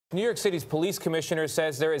New York City's police commissioner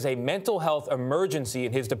says there is a mental health emergency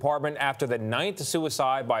in his department after the 9th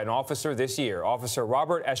suicide by an officer this year. Officer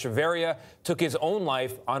Robert Echeverría took his own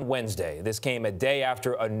life on Wednesday. This came a day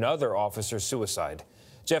after another officer's suicide.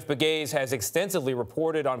 Jeff Pegues has extensively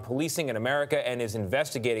reported on policing in America and is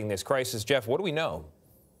investigating this crisis. Jeff, what do we know?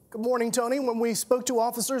 Good morning, Tony. When we spoke to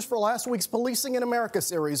officers for last week's Policing in America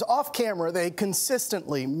series, off camera, they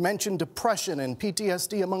consistently mentioned depression and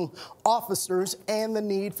PTSD among officers and the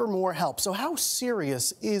need for more help. So how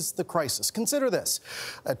serious is the crisis? Consider this.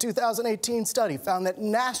 A 2018 study found that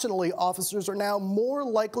nationally, officers are now more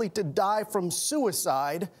likely to die from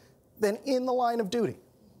suicide than in the line of duty.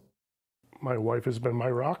 My wife has been my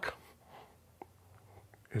rock.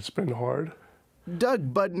 It's been hard.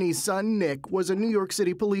 Doug Budney's son, Nick, was a New York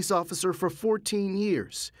City police officer for 14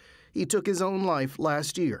 years. He took his own life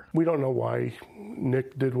last year. We don't know why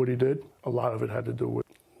Nick did what he did. A lot of it had to do with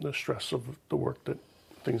the stress of the work,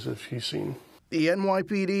 things that he's seen. The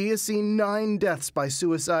NYPD has seen 9 deaths by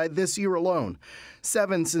suicide this year alone,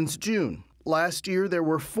 7 since June. Last year, there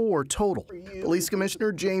were 4 total. Police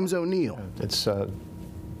Commissioner James O'Neill. It's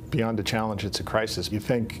beyond a challenge, it's a crisis. You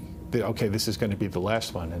think, okay, this is going to be the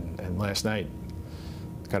last one, and last night,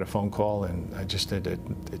 got a phone call, and it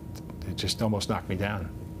just almost knocked me down.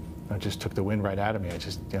 It just took the wind right out of me. I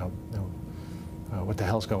just, what the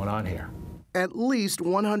hell's going on here? At least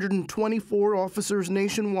 124 officers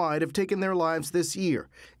nationwide have taken their lives this year.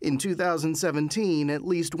 In 2017, at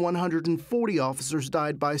least 140 officers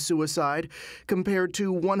died by suicide, compared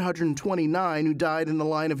to 129 who died in the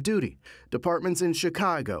line of duty. Departments in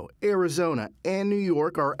Chicago, Arizona, and New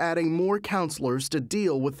York are adding more counselors to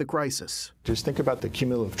deal with the crisis. Just think about the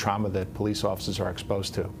cumulative trauma that police officers are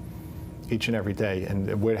exposed to each and every day, and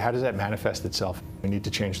how does that manifest itself? We need to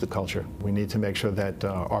change the culture. We need to make sure that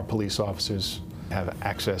our police officers have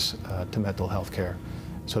access to mental health care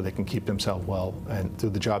so they can keep themselves well and do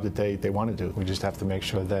the job that they want to do. We just have to make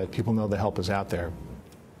sure that people know the help is out there.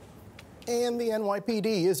 And the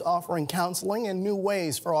NYPD is offering counseling and new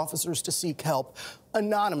ways for officers to seek help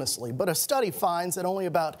anonymously. But a study finds that only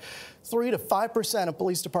about 3 to 5% of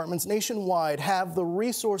police departments nationwide have the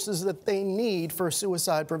resources that they need for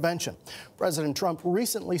suicide prevention. President Trump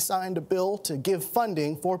recently signed a bill to give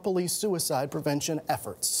funding for police suicide prevention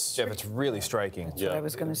efforts. Jeff, it's really striking. That's what I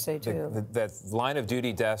was going to say, too. That line of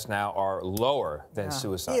duty deaths now are lower than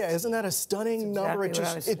suicide. Yeah, isn't that a stunning number?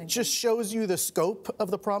 It just shows you the scope of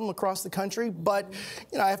the problem across the country. But,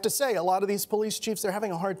 I have to say, a lot of these police chiefs, they're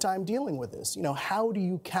having a hard time dealing with this. How do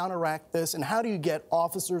you counteract this, and how do you get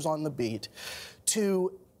officers on the beat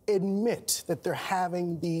to admit that they're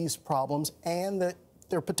having these problems and that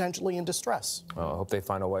they're potentially in distress? Well, I hope they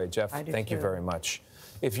find a way. Jeff, thank you too. very much.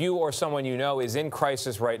 If you or someone you know is in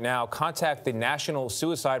crisis right now, contact the National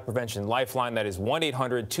Suicide Prevention Lifeline. That is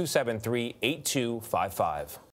 1-800-273-8255.